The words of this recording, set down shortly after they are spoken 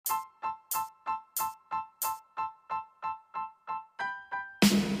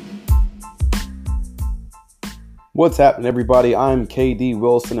What's happening, everybody? I'm KD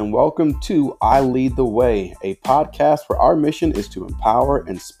Wilson, and welcome to I Lead the Way, a podcast where our mission is to empower,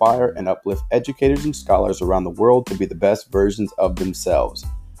 inspire, and uplift educators and scholars around the world to be the best versions of themselves.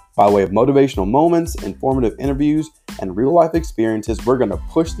 By way of motivational moments, informative interviews, and real-life experiences, we're going to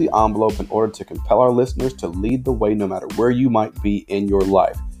push the envelope in order to compel our listeners to lead the way no matter where you might be in your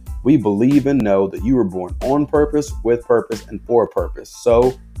life. We believe and know that you were born on purpose, with purpose, and for a purpose.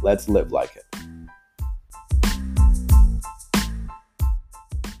 So let's live like it.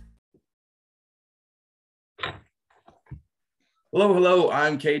 Hello.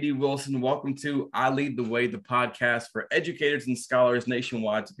 I'm KD Wilson. Welcome to I Lead the Way, the podcast for educators and scholars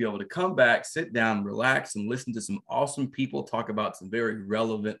nationwide to be able to come back, sit down, relax, and listen to some awesome people talk about some very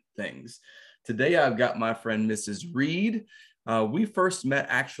relevant things. Today, I've got my friend, Mrs. Reed. We first met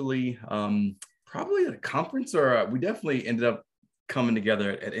actually probably at a conference, or we definitely ended up coming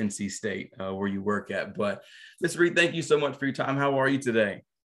together at NC State, where you work at. But Ms. Reed, thank you so much for your time. How are you today?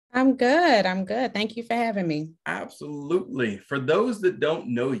 I'm good. Thank you for having me. Absolutely. For those that don't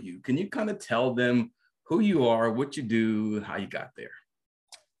know you, can you kind of tell them who you are, what you do, how you got there?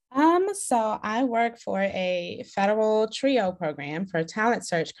 So I work for a federal TRIO program for talent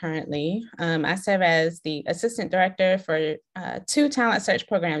search currently. I serve as the assistant director for two talent search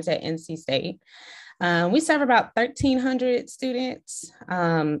programs at NC State. We serve about 1,300 students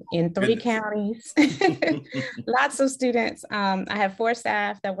in three counties, lots of students. I have 4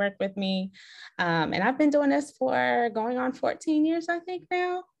 staff that work with me, and I've been doing this for going on 14 years, I think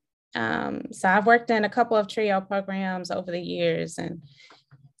now. So I've worked in a couple of TRIO programs over the years, and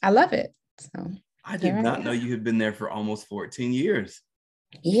I love it. So I did not know you had been there for almost 14 years.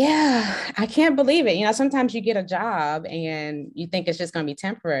 Yeah, I can't believe it. Sometimes you get a job and you think it's just going to be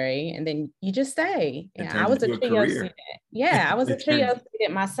temporary, and then you just stay. I was a TRIO student. Yeah, I was a TRIO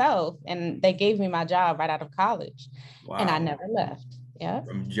student myself, and they gave me my job right out of college. Wow. And I never left. Yeah.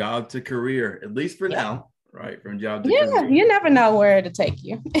 From job to career, at least for now, right? From job to career. Yeah, you never know where it'll take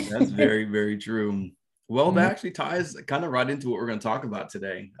you. That's very, very true. Well, that actually ties kind of right into what we're going to talk about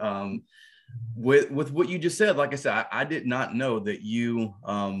today. With what you just said, like I said, I did not know that you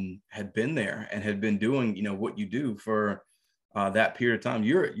had been there and had been doing, what you do for that period of time.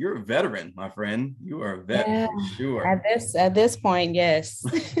 You're a veteran, my friend. You are a vet, for sure. At this point, yes.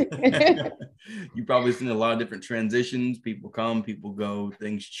 You've probably seen a lot of different transitions. People come, people go,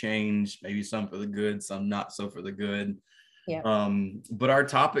 things change. Maybe some for the good, some not so for the good. Yeah. But our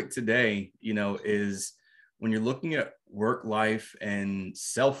topic today, is when you're looking at work life and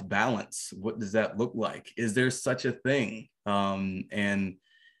self-balance, what does that look like? Is there such a thing? And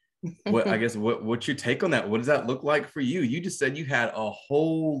what's your take on that? What does that look like for you? You just said you had a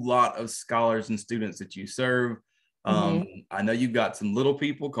whole lot of scholars and students that you serve. I know you've got some little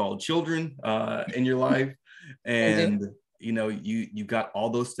people called children in your life, and you've got all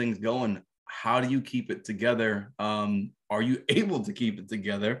those things going. How do you keep it together? Are you able to keep it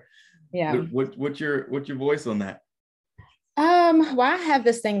together? Yeah. What's your voice on that? Well, I have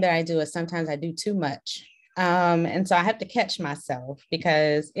this thing that I do is sometimes I do too much. And so I have to catch myself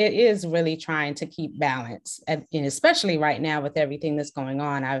because it is really trying to keep balance. And especially right now with everything that's going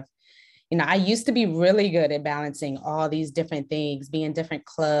on, I used to be really good at balancing all these different things, be in different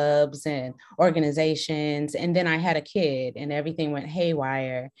clubs and organizations. And then I had a kid and everything went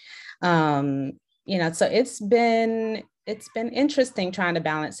haywire. So it's been interesting trying to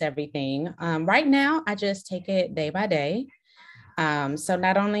balance everything. Right now, I just take it day by day. So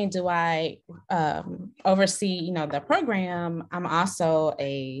not only do I oversee, the program, I'm also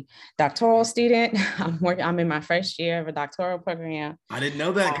a doctoral student. I'm in my first year of a doctoral program. I didn't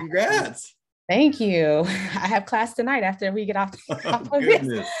know that. Congrats. Thank you. I have class tonight after we get off of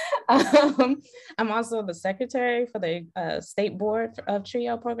goodness. I'm also the secretary for the state board of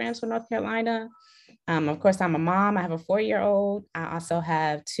TRIO programs for North Carolina. Of course, I'm a mom. I have a 4-year-old. I also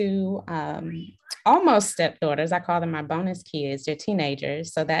have 2 almost stepdaughters. I call them my bonus kids. They're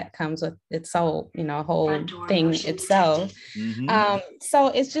teenagers. So that comes with its whole, whole thing itself. So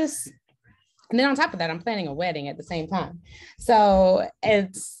it's just, and then on top of that, I'm planning a wedding at the same time. So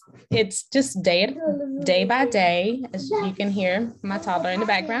it's just day by day, as you can hear my toddler in the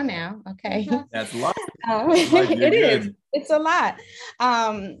background now. Okay. That's a lot. It is. It's a lot.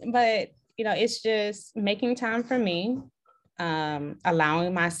 But it's just making time for me,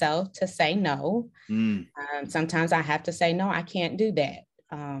 allowing myself to say no. Sometimes I have to say, no, I can't do that.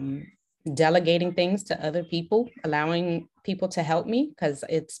 Delegating things to other people, allowing people to help me because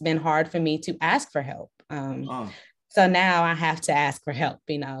it's been hard for me to ask for help. So now I have to ask for help.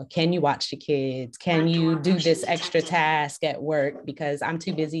 Can you watch the kids? Can you do this extra task at work because I'm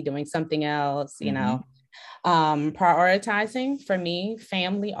too busy doing something else? Prioritizing for me,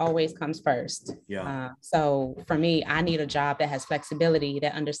 family always comes first. Yeah. So for me, I need a job that has flexibility,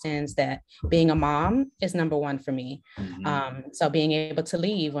 that understands that being a mom is number one for me. So being able to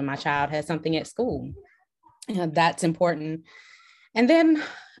leave when my child has something at school, that's important. And then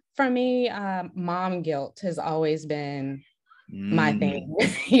for me, mom guilt has always been my thing.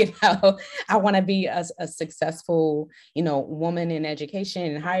 I want to be a successful, woman in education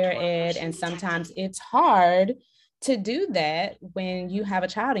and higher ed. And sometimes it's hard to do that when you have a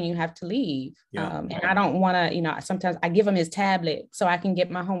child and you have to leave. And I don't want to, sometimes I give him his tablet so I can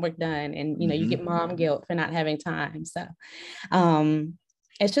get my homework done. And, you get mom guilt for not having time. So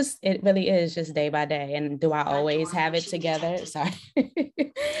it really is just day by day. And do I always have it together? Sorry.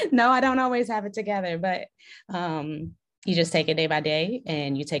 No, I don't always have it together, but you just take it day by day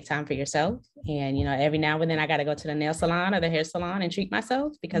and you take time for yourself. And, every now and then I got to go to the nail salon or the hair salon and treat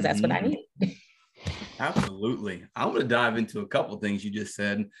myself because that's what I need. Absolutely. I want to dive into a couple of things you just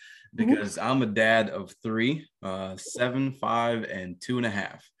said, because I'm a dad of 3, 7, 5, and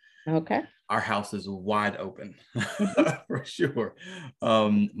 2.5. Okay. Our house is wide open for sure.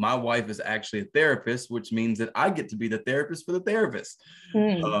 My wife is actually a therapist, which means that I get to be the therapist for the therapist.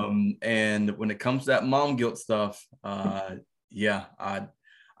 And when it comes to that mom guilt stuff, I get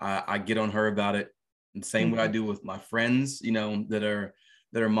on her about it. And same way I do with my friends, that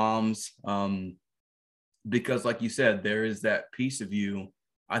are moms. Because like you said, there is that piece of you.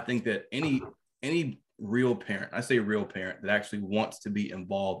 I think that any real parent, I say real parent, that actually wants to be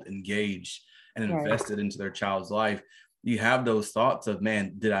involved, engaged, and invested into their child's life, you have those thoughts of,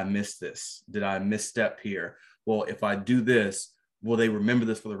 man, did I miss this? Did I misstep here? Well, if I do this, will they remember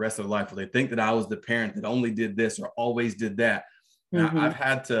this for the rest of their life? Will they think that I was the parent that only did this or always did that? Now, I've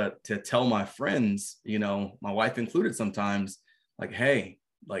had to tell my friends, my wife included sometimes, like, hey,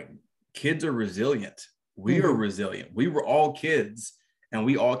 like, kids are resilient. We are resilient. We were all kids. And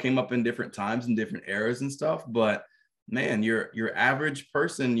we all came up in different times and different eras and stuff. But man, your average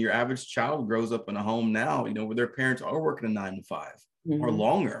person, your average child grows up in a home now, where their parents are working a 9 to 5 or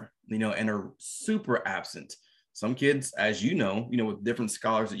longer, and are super absent. Some kids, as with different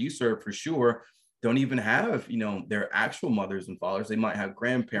scholars that you serve for sure, don't even have, their actual mothers and fathers. They might have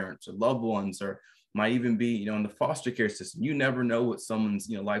grandparents or loved ones, or might even be, in the foster care system. You never know what someone's,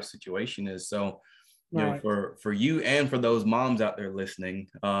 life situation is. So for you and for those moms out there listening,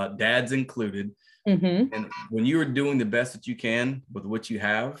 dads included, and when you are doing the best that you can with what you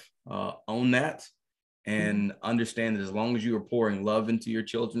have, own that and understand that as long as you are pouring love into your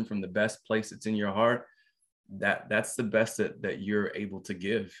children from the best place that's in your heart, that's the best that you're able to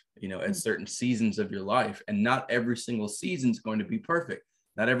give, at certain seasons of your life. And not every single season is going to be perfect.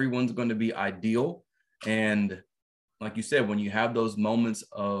 Not everyone's going to be ideal. And like you said, when you have those moments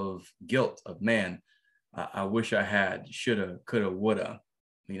of guilt of, man, I wish I had, shoulda, coulda, woulda,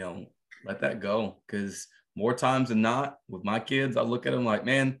 let that go. Because more times than not, with my kids, I look at them like,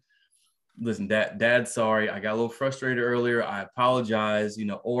 man, listen, dad, sorry, I got a little frustrated earlier. I apologize,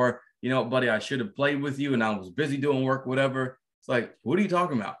 or, buddy, I should have played with you and I was busy doing work, whatever. It's like, what are you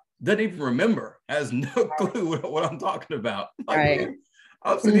talking about? Doesn't even remember, has no clue what I'm talking about. Like, man,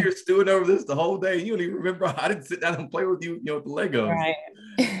 I was sitting here stewing over this the whole day. You don't even remember. I didn't sit down and play with you, with the Legos. Right.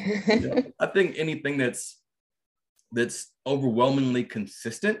 I think anything that's overwhelmingly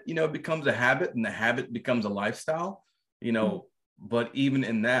consistent, becomes a habit, and the habit becomes a lifestyle, but even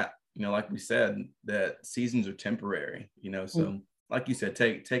in that, like we said, that seasons are temporary, so like you said,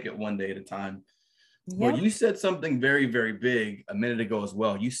 take it one day at a time. Yep. Well, you said something very, very big a minute ago as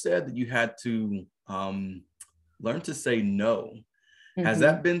well. You said that you had to learn to say no. Has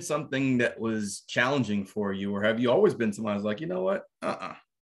that been something that was challenging for you, or have you always been someone who's like, you know what?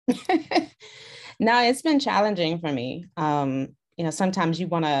 No, it's been challenging for me. Sometimes you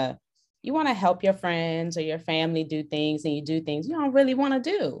want to help your friends or your family do things, and you do things you don't really want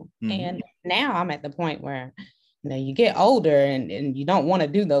to do. And now I'm at the point where, you get older and you don't want to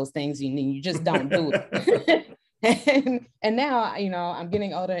do those things, and you just don't do it. and now, I'm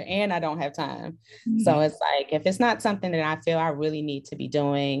getting older and I don't have time. So it's like, if it's not something that I feel I really need to be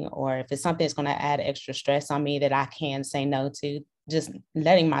doing, or if it's something that's going to add extra stress on me that I can say no to, just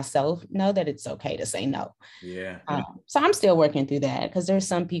letting myself know that it's okay to say no. Yeah. So I'm still working through that, because there's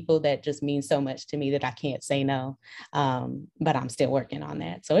some people that just mean so much to me that I can't say no. But I'm still working on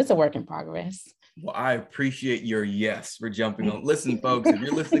that. So it's a work in progress. Well, I appreciate your yes for jumping on. Listen, folks, if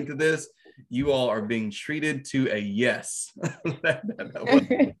you're listening to this, you all are being treated to a yes.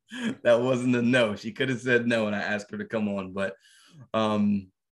 that wasn't a no. She could have said no, and I asked her to come on. But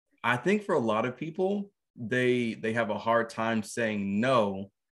I think for a lot of people, they have a hard time saying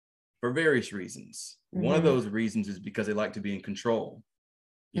no, for various reasons. One of those reasons is because they like to be in control.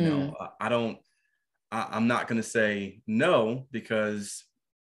 You know, I'm not going to say no, because,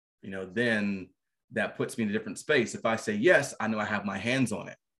 you know, then that puts me in a different space. If I say yes, I know I have my hands on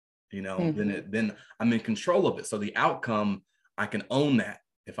it, you know, then I'm in control of it. So the outcome, I can own that.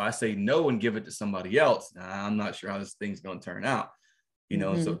 If I say no and give it to somebody else, I'm not sure how this thing's going to turn out. You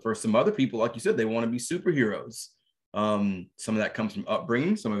know, so for some other people, like you said, they want to be superheroes. Some of that comes from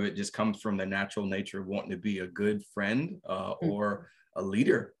upbringing. Some of it just comes from the natural nature of wanting to be a good friend or a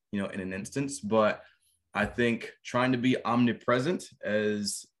leader, you know, in an instance. But I think trying to be omnipresent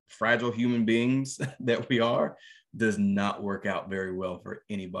as fragile human beings that we are does not work out very well for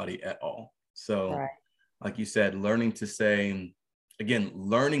anybody at all. So, like you said, learning to say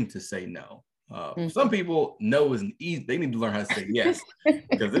no. Some people, no isn't easy. They need to learn how to say yes,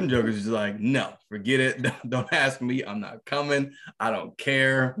 because them jokers are just like, no, forget it. Don't ask me. I'm not coming. I don't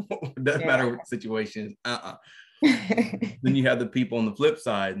care. Doesn't matter what the situation is. Then you have the people on the flip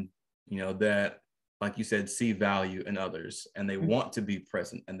side, you know, that, like you said, see value in others, and they want to be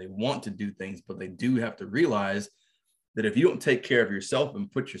present and they want to do things, but they do have to realize that if you don't take care of yourself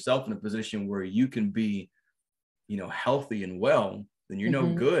and put yourself in a position where you can be, you know, healthy and well, then you're no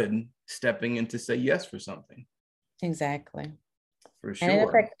good stepping in to say yes for something. Exactly. For sure. And it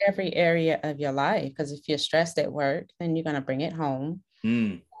affects every area of your life, because if you're stressed at work, then you're going to bring it home.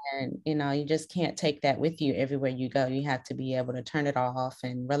 And, you know, you just can't take that with you everywhere you go. You have to be able to turn it off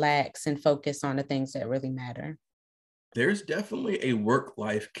and relax and focus on the things that really matter. There's definitely a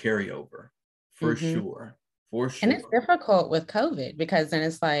work-life carryover, for sure. For sure. And it's difficult with COVID, because then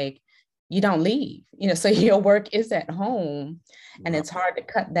it's like, you don't leave, you know, so your work is at home, and it's hard to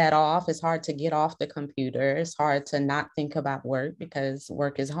cut that off. It's hard to get off the computer. It's hard to not think about work because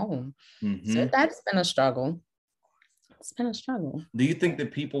work is home. So that's been a struggle. It's been a struggle. Do you think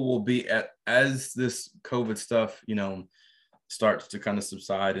that people will be as this COVID stuff, you know, starts to kind of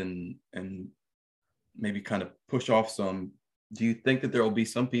subside and maybe kind of push off some, do you think that there will be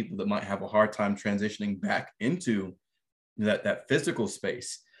some people that might have a hard time transitioning back into that physical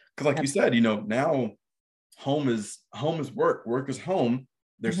space? Because like you said, you know, now home is work is home.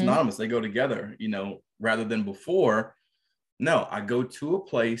 They're synonymous. They go together, you know, rather than before. No, I go to a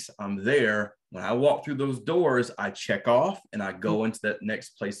place, I'm there. When I walk through those doors, I check off and I go into that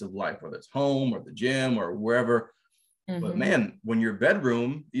next place of life, whether it's home or the gym or wherever. But man, when your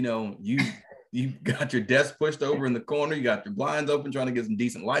bedroom, you know, you got your desk pushed over in the corner, you got your blinds open, trying to get some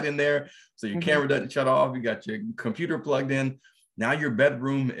decent light in there, so your camera doesn't shut off, you got your computer plugged in. Now your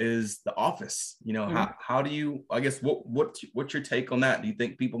bedroom is the office. You know, how do you, I guess, what's your take on that? Do you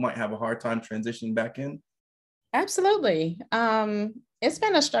think people might have a hard time transitioning back in? Absolutely. It's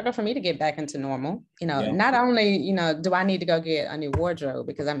been a struggle for me to get back into normal. You know, not only, you know, do I need to go get a new wardrobe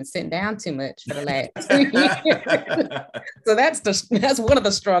because I've been sitting down too much for the last 2 years. So that's one of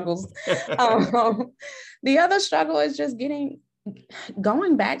the struggles. The other struggle is just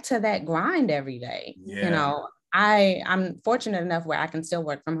going back to that grind every day. You know, I'm fortunate enough where I can still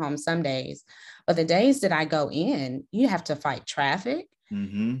work from home some days, but the days that I go in, you have to fight traffic.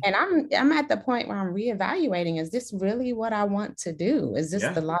 And I'm at the point where I'm reevaluating, is this really what I want to do? Is this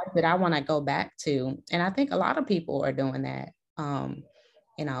the life that I want to go back to? And I think a lot of people are doing that.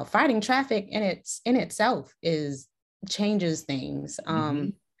 You know, fighting traffic in itself changes things.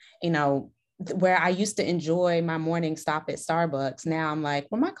 You know, where I used to enjoy my morning stop at Starbucks, now I'm like,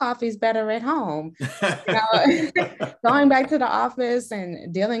 well, my coffee's better at home. You know, going back to the office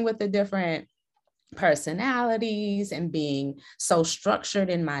and dealing with the different personalities and being so structured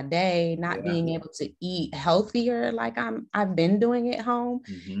in my day, not being able to eat healthier like I've been doing at home.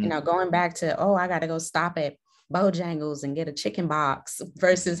 You know, going back to, I got to go stop at Bojangles and get a chicken box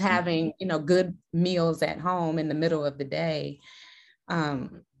versus having, you know, good meals at home in the middle of the day.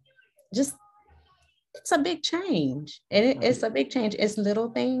 Just, it's a big change. And it's a big change. It's little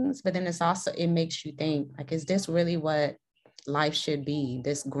things, but then it makes you think, like, is this really what life should be,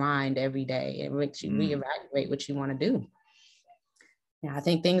 this grind every day? It makes you reevaluate what you want to do. Yeah, I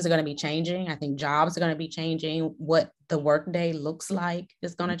think things are going to be changing. I think jobs are going to be changing. What the workday looks like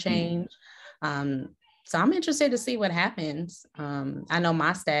is going to change. So I'm interested to see what happens. I know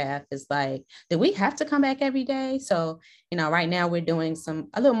my staff is like, do we have to come back every day? So, you know, right now we're doing we're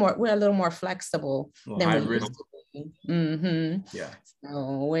a little more flexible than we used to be. Yeah.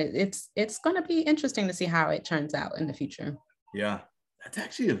 So it's going to be interesting to see how it turns out in the future. Yeah, that's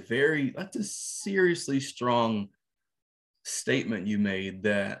actually that's a seriously strong statement you made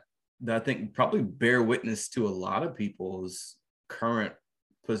that I think probably bear witness to a lot of people's current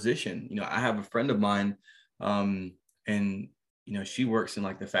position. You know, I have a friend of mine, and she works in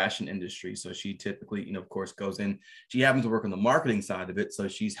like the fashion industry. So she typically, of course, goes in, she happens to work on the marketing side of it. So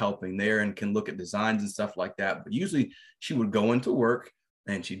she's helping there and can look at designs and stuff like that. But usually she would go into work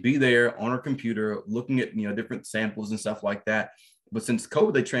and she'd be there on her computer looking at, different samples and stuff like that. But since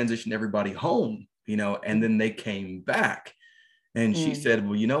COVID, they transitioned everybody home, and then they came back. And she said,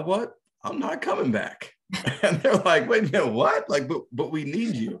 well, you know what? I'm not coming back. And they're like, wait a minute, what? Like, but we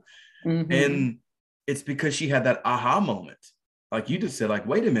need you. And it's because she had that aha moment. Like you just said, like,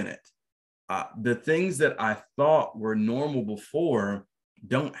 wait a minute. The things that I thought were normal before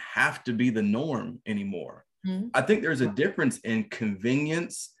don't have to be the norm anymore. I think there's a difference in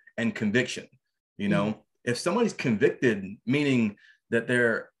convenience and conviction. If somebody's convicted, meaning that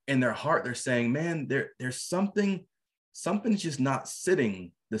they're in their heart, they're saying, man, there's something's just not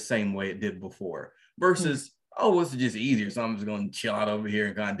sitting the same way it did before, versus, oh, well, it's just easier, so I'm just going to chill out over here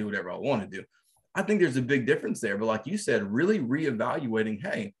and kind of do whatever I want to do. I think there's a big difference there. But like you said, really reevaluating,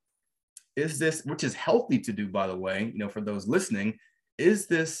 hey, is this, which is healthy to do, by the way, for those listening, is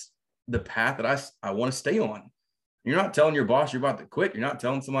this the path that I want to stay on? You're not telling your boss you're about to quit. You're not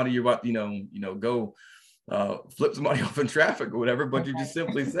telling somebody you're about to, go flip somebody off in traffic or whatever, but you're just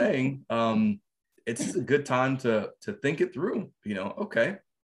simply saying, it's just a good time to think it through, okay,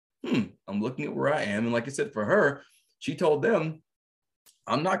 I'm looking at where I am. And like I said, for her, she told them,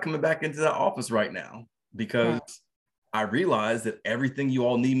 I'm not coming back into that office right now because I realized that everything you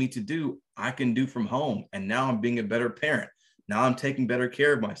all need me to do, I can do from home. And now I'm being a better parent. Now I'm taking better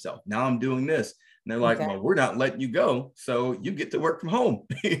care of myself. Now I'm doing this. And they're like, well, we're not letting you go. So you get to work from home,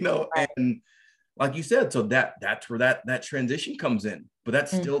 and like you said, so that's where that transition comes in. But that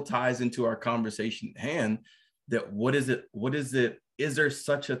still ties into our conversation at hand, that what is it? Is there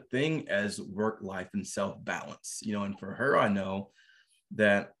such a thing as work life and self-balance? And for her, I know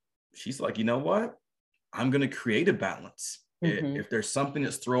that she's like, you know what? I'm going to create a balance. If there's something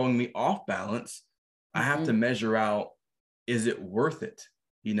that's throwing me off balance, I have to measure out, is it worth it,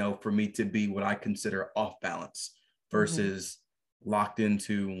 for me to be what I consider off balance versus locked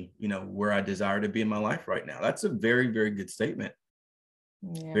into, where I desire to be in my life right now. That's a very, very good statement.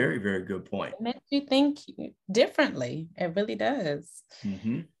 Yeah. Very, very good point. It makes you think differently. It really does.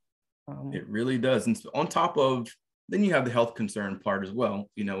 It really does. And on top of, then you have the health concern part as well,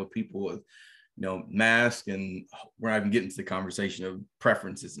 with people with, mask, and we're not even getting to the conversation of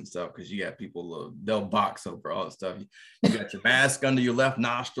preferences and stuff, because you got people, they'll box over all the stuff. You got your mask under your left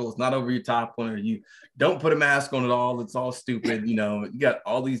nostril, it's not over your top one, or you don't put a mask on at all, it's all stupid. You got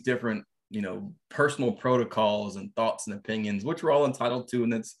all these different, personal protocols and thoughts and opinions, which we're all entitled to.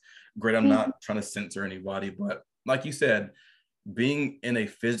 And that's great. I'm not trying to censor anybody, but like you said, being in a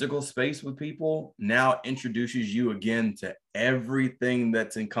physical space with people now introduces you again to everything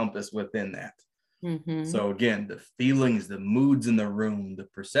that's encompassed within that. So again, the feelings, the moods in the room, the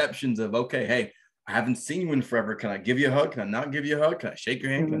perceptions of, okay, hey, I haven't seen you in forever. Can I give you a hug? Can I not give you a hug? Can I shake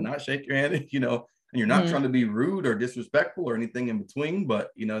your hand? Can I not shake your hand? And you're not trying to be rude or disrespectful or anything in between, but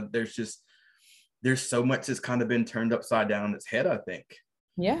there's so much that's kind of been turned upside down in its head, I think.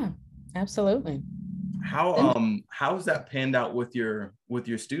 Yeah, absolutely. How's that panned out with your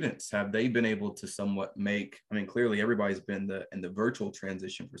students? Have they been able to somewhat make, clearly everybody's been in the virtual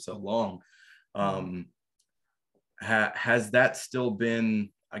transition for so long. Has that still been,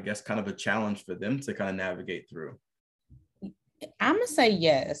 I guess, kind of a challenge for them to kind of navigate through? I'm gonna say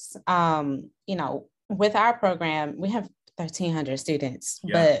yes. With our program, we have 1,300 students,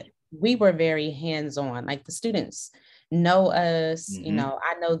 but we were very hands-on. Like, the students know us,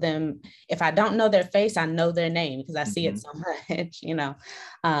 I know them. If I don't know their face, I know their name because I see it so much,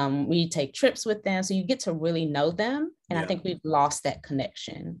 we take trips with them. So you get to really know them. And I think we've lost that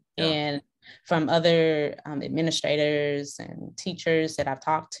connection. And from other administrators and teachers that I've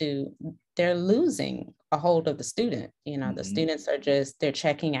talked to, they're losing a hold of the student. The students are they're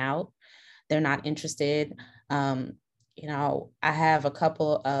checking out. They're not interested. I have a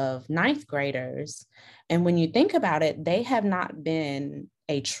couple of ninth graders, and when you think about it, they have not been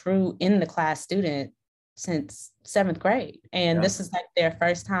a true in the class student since 7th grade. And this is like their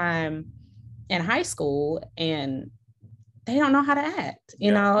first time in high school, and they don't know how to act,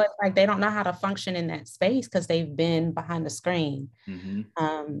 it's like they don't know how to function in that space because they've been behind the screen.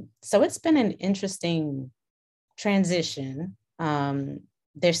 So it's been an interesting transition.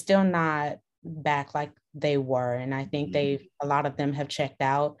 They're still not back like they were. And I think a lot of them have checked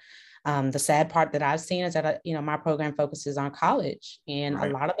out. The sad part that I've seen is that, my program focuses on college, and a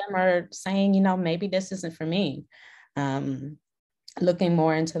lot of them are saying, maybe this isn't for me. Looking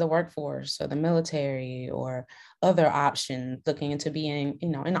more into the workforce or the military or other options, looking into being,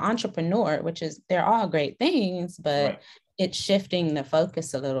 an entrepreneur, which is, they're all great things, but it's shifting the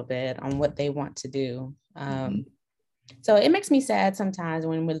focus a little bit on what they want to do. Mhm. So it makes me sad sometimes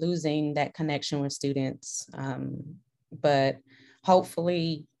when we're losing that connection with students. But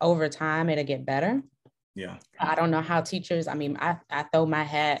hopefully over time it'll get better. Yeah. I don't know how teachers, I mean, I throw my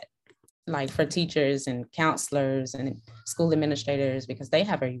hat like for teachers and counselors and school administrators because they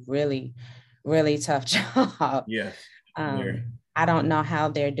have a really, really tough job. Yes. Um, Very. I don't know how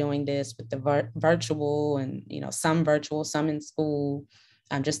they're doing this with the virtual and, some virtual, some in school.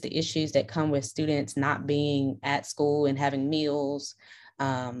 Just the issues that come with students not being at school and having meals,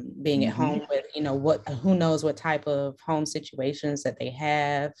 being at Mhm. home with, who knows what type of home situations that they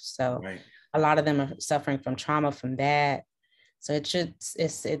have. So Right. a lot of them are suffering from trauma from that. So it's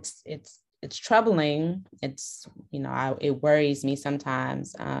troubling. It's, it worries me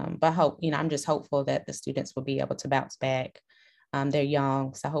sometimes. But I'm just hopeful that the students will be able to bounce back. They're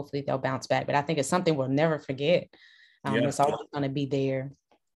young, so hopefully they'll bounce back. But I think it's something we'll never forget. Yeah. It's always going to be there.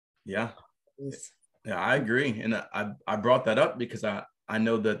 Yeah. Yeah, I agree. And I brought that up because I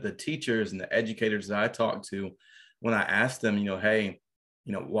know that the teachers and the educators that I talk to, when I ask them, hey,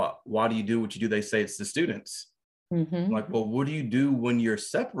 why do you do what you do? They say it's the students. Mm-hmm. Like, well, what do you do when you're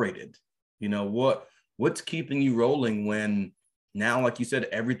separated? What's keeping you rolling when now, like you said,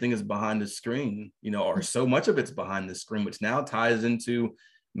 everything is behind the screen, or so much of it's behind the screen, which now ties into,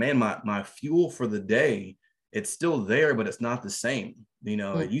 man, my fuel for the day, it's still there, but it's not the same.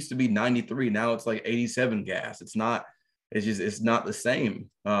 It used to be 93. Now it's like 87 gas. It's not the same.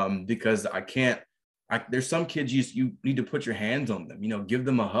 Because there's some kids you need to put your hands on them, give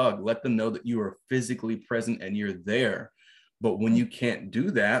them a hug, let them know that you are physically present and you're there. But when you can't do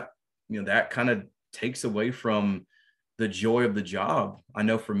that, that kind of takes away from the joy of the job. I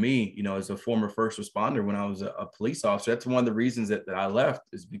know for me, as a former first responder, when I was a police officer, that's one of the reasons that I left,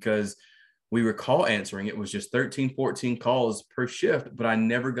 is because we were call answering. It was just 13, 14 calls per shift, but I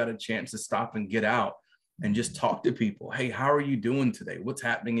never got a chance to stop and get out and just talk to people. Hey, how are you doing today? What's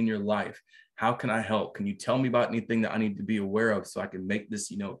happening in your life? How can I help? Can you tell me about anything that I need to be aware of so I can make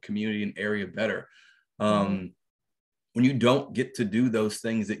this, community and area better? When you don't get to do those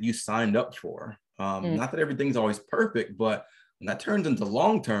things that you signed up for, not that everything's always perfect, but when that turns into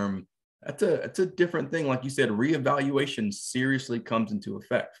long-term, that's a different thing. Like you said, reevaluation seriously comes into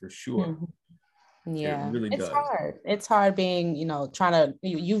effect for sure. Mm-hmm. It Yeah, really it's does. hard. It's hard being, trying to,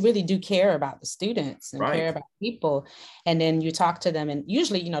 you really do care about the students and care Right. about people. And then you talk to them and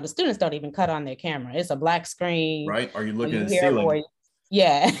usually, the students don't even cut on their camera. It's a black screen. Right. Are you And looking you at the hear a ceiling? voice.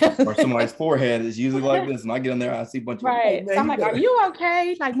 Yeah. Or somebody's forehead is usually like this. And I get in there, I see a bunch of, hey Right. So man, I'm you like, are better, you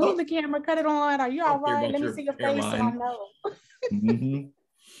okay? Like, I move don't, the camera, cut it on. Are you I all don't care right? about Let me your see your face so I hairline. know. Mm-hmm.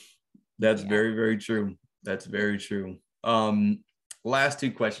 That's Yeah. very, very true. That's very true. Last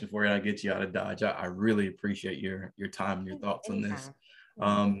two questions for you. I'll get you out of Dodge. I really appreciate your time and your thoughts on this.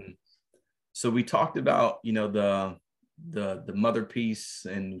 Anytime. So we talked about, the mother piece,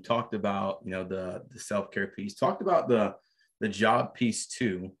 and we talked about, the self-care piece, talked about the job piece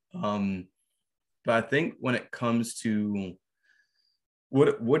too. But I think when it comes to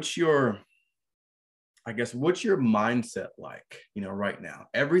what's your mindset like, right now?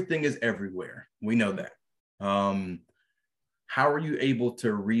 Everything is everywhere. We know that. How are you able to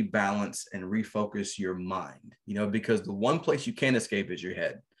rebalance and refocus your mind? Because the one place you can't escape is your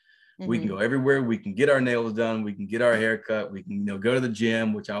head. We can go everywhere. We can get our nails done. We can get our hair cut. We can, go to the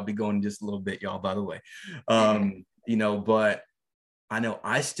gym, which I'll be going in just a little bit, y'all, by the way. But I know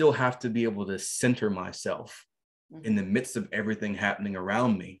I still have to be able to center myself in the midst of everything happening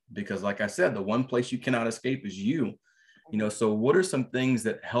around me, because like I said, the one place you cannot escape is you. So what are some things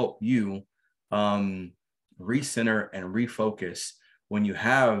that help you recenter and refocus when you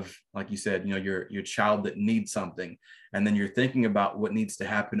have, like you said, your child that needs something, and then you're thinking about what needs to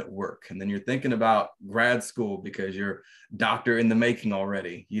happen at work, and then you're thinking about grad school because you're doctor in the making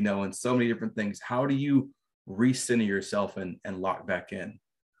already, and so many different things. How do you recenter yourself and lock back in?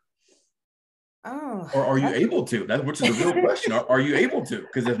 Oh, Or are you able to? That, which is a real question. Are you able to?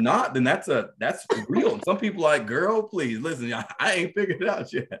 Because if not, then that's real. And some people are like, girl, please listen, I ain't figured it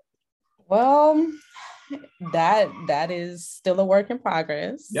out yet. well, that is still a work in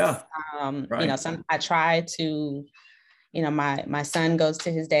progress. Yeah. Right. I try to, my son goes to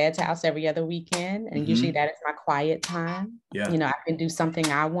his dad's house every other weekend, and usually that is my quiet time. Yeah. I can do something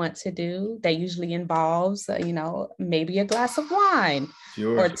I want to do that usually involves, maybe a glass of wine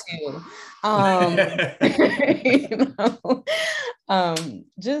or two.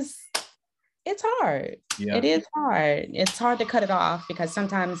 Just it's hard. Yeah. It is hard. It's hard to cut it off because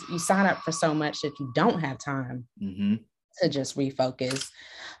sometimes you sign up for so much that you don't have time to just refocus.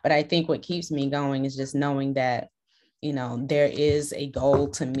 But I think what keeps me going is just knowing that there is a goal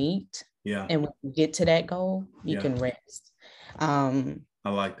to meet. Yeah. And when you get to that goal, you can rest. I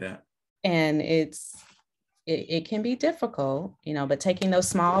like that. And it can be difficult, but taking those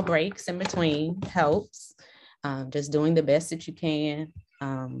small breaks in between helps. Just doing the best that you can,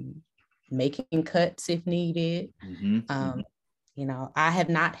 making cuts if needed. I have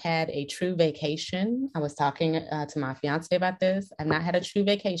not had a true vacation. I was talking to my fiance about this. I've not had a true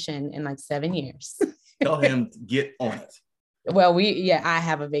vacation in like 7 years. Tell him to get on it. Well, I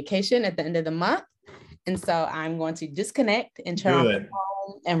have a vacation at the end of the month. And so I'm going to disconnect and turn off the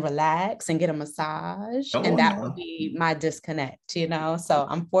phone and relax and get a massage. And that will be my disconnect, So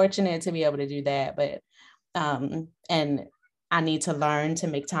I'm fortunate to be able to do that. But, and I need to learn to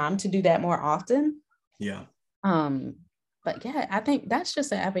make time to do that more often. Yeah. But yeah, I think that's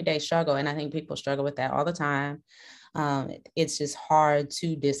just an everyday struggle. And I think people struggle with that all the time. It's just hard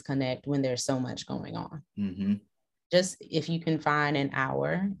to disconnect when there's so much going on. Mm-hmm. Just if you can find an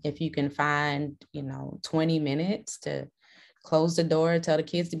hour, if you can find, 20 minutes to close the door, tell the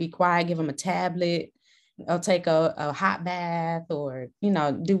kids to be quiet, give them a tablet, or take a hot bath, or,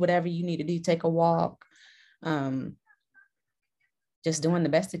 do whatever you need to do, take a walk. Just doing the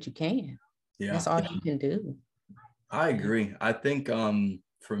best that you can. Yeah. That's all you can do. I agree. I think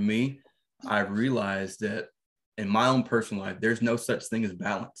for me, I realized that in my own personal life, there's no such thing as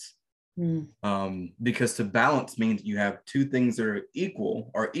balance. Because to balance means you have two things that are equal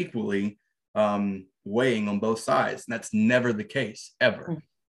or equally weighing on both sides. And that's never the case, ever.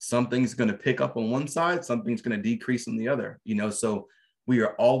 Something's going to pick up on one side, something's going to decrease on the other, so we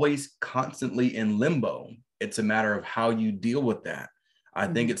are always constantly in limbo. It's a matter of how you deal with that. I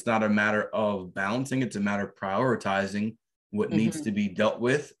think it's not a matter of balancing, it's a matter of prioritizing what needs to be dealt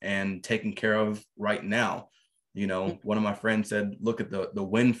with and taken care of right now. One of my friends said, look at the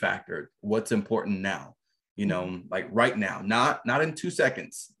win factor. What's important now? Like right now, not in 2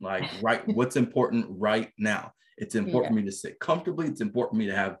 seconds, like what's important right now. It's important for me to sit comfortably. It's important for me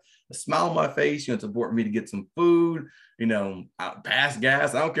to have a smile on my face. It's important for me to get some food, pass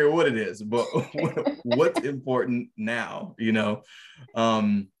gas. I don't care what it is, but what's important now,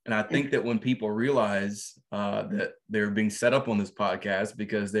 and I think that when people realize that they're being set up on this podcast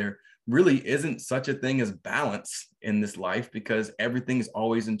because there really isn't such a thing as balance in this life, because everything is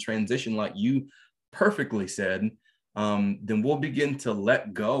always in transition, like you perfectly said, then we'll begin to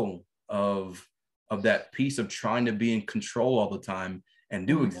let go of that piece of trying to be in control all the time and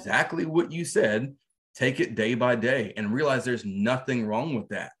do exactly what you said. Take it day by day and realize there's nothing wrong with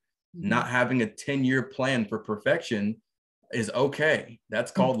that. Not having a 10-year plan for perfection is okay.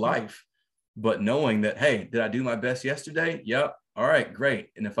 That's called life. But knowing that, hey, did I do my best yesterday? Yep. All right,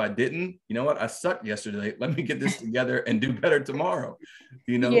 great. And if I didn't, you know what? I sucked yesterday. Let me get this together and do better tomorrow.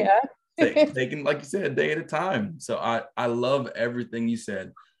 Taking, like you said, a day at a time. So I love everything you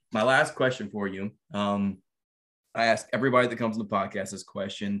said. My last question for you. I ask everybody that comes on the podcast this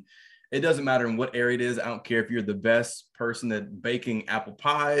question. It doesn't matter in what area it is. I don't care if you're the best person at baking apple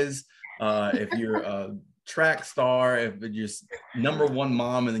pies, if you're a track star, if you're just number one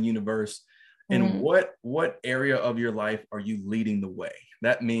mom in the universe. In what area of your life are you leading the way?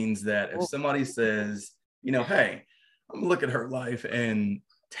 That means that if somebody says, hey, I'm gonna look at her life and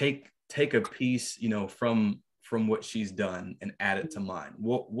take a piece, from what she's done and add it to mine.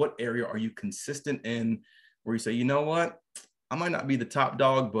 What area are you consistent in where you say, you know what, I might not be the top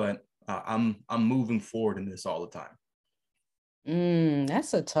dog, but I'm moving forward in this all the time?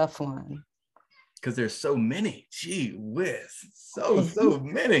 That's a tough one. Because there's so many. Gee whiz, so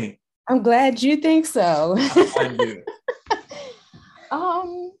many. I'm glad you think so. I do.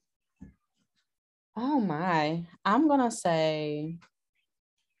 Oh my, I'm gonna say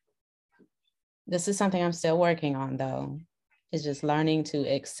this is something I'm still working on, though, is just learning to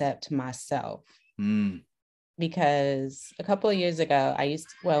accept myself. Because a couple of years ago,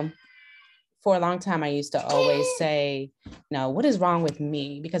 for a long time, I used to always say, what is wrong with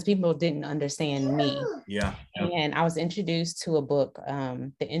me? Because people didn't understand me. Yeah. And I was introduced to a book,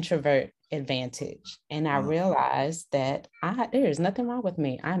 The Introvert Advantage. And I realized that there is nothing wrong with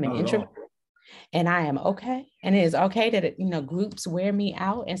me. I'm an introvert and I am okay. And it is okay that, groups wear me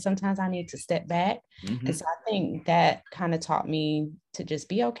out. And sometimes I need to step back. And so I think that kind of taught me to just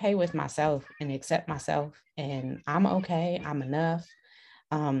be okay with myself and accept myself. And I'm okay. I'm enough.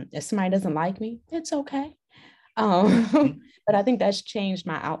 If somebody doesn't like me, it's okay. But I think that's changed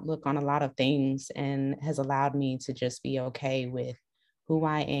my outlook on a lot of things and has allowed me to just be okay with who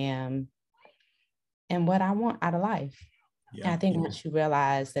I am and what I want out of life. Yeah. And I think once you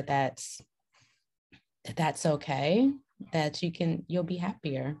realize that that's okay, that you'll be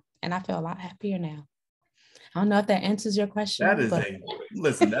happier. And I feel a lot happier now. I don't know if that answers your That question, is but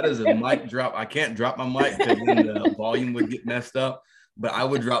that is a mic drop. I can't drop my mic because then the volume would get messed up, but I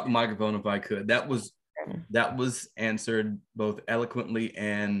would drop the microphone if I could. That was answered both eloquently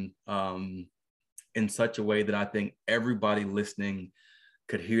and in such a way that I think everybody listening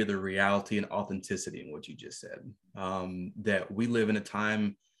could hear the reality and authenticity in what you just said. That we live in a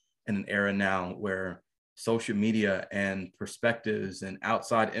time and an era now where social media and perspectives and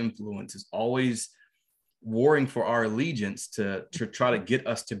outside influence is always warring for our allegiance to try to get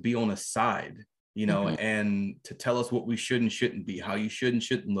us to be on a side, and to tell us what we should and shouldn't be, how you should and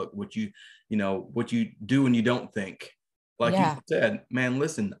shouldn't look, what you do and you don't think. Like you said, man,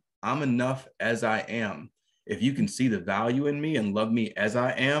 listen, I'm enough as I am. If you can see the value in me and love me as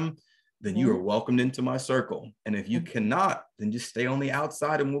I am, then you are welcomed into my circle. And if you cannot, then just stay on the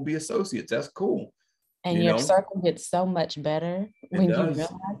outside and we'll be associates. That's cool. And your circle gets so much better when you realize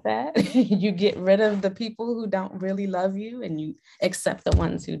that. You get rid of the people who don't really love you and you accept the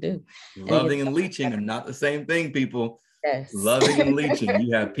ones who do. Loving and leeching are not the same thing, people. Yes. Loving and leeching.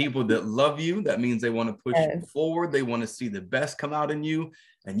 You have people that love you. That means they want to push you forward. They want to see the best come out in you.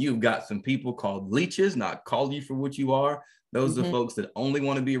 And you've got some people called leeches, not call you for what you are. Those are folks that only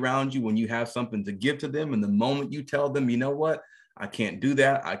want to be around you when you have something to give to them. And the moment you tell them, you know what? I can't do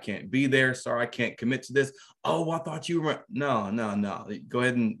that. I can't be there. Sorry, I can't commit to this. Oh, I thought you were. No. Go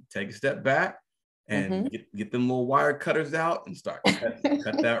ahead and take a step back and get them little wire cutters out and start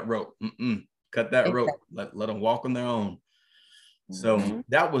cut that rope. Cut that rope. Let them walk on their own. So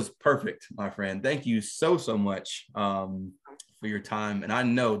that was perfect, my friend. Thank you so much for your time. And I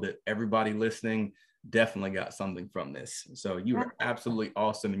know that everybody listening definitely got something from this. So you are absolutely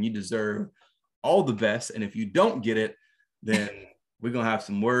awesome and you deserve all the best. And if you don't get it, then we're going to have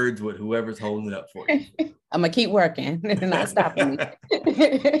some words with whoever's holding it up for you. I'm going to keep working and not stopping me.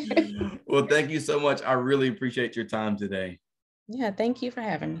 Well, thank you so much. I really appreciate your time today. Yeah, thank you for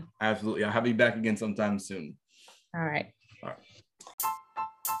having me. Absolutely. I'll have you back again sometime soon. All right. All right.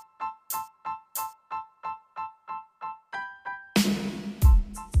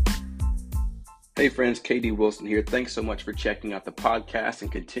 Hey friends, KD Wilson here. Thanks so much for checking out the podcast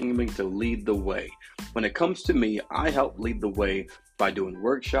and continuing to lead the way. When it comes to me, I help lead the way by doing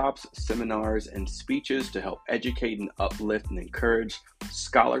workshops, seminars, and speeches to help educate and uplift and encourage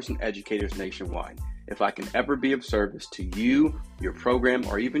scholars and educators nationwide. If I can ever be of service to you, your program,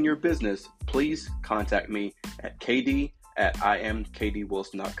 or even your business, please contact me at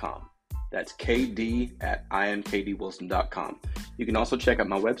kd@imkdwilson.com. That's kd@imkdwilson.com. You can also check out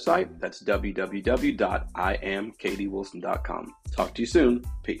my website. That's www.imkdwilson.com. Talk to you soon.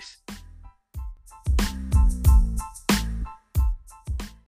 Peace.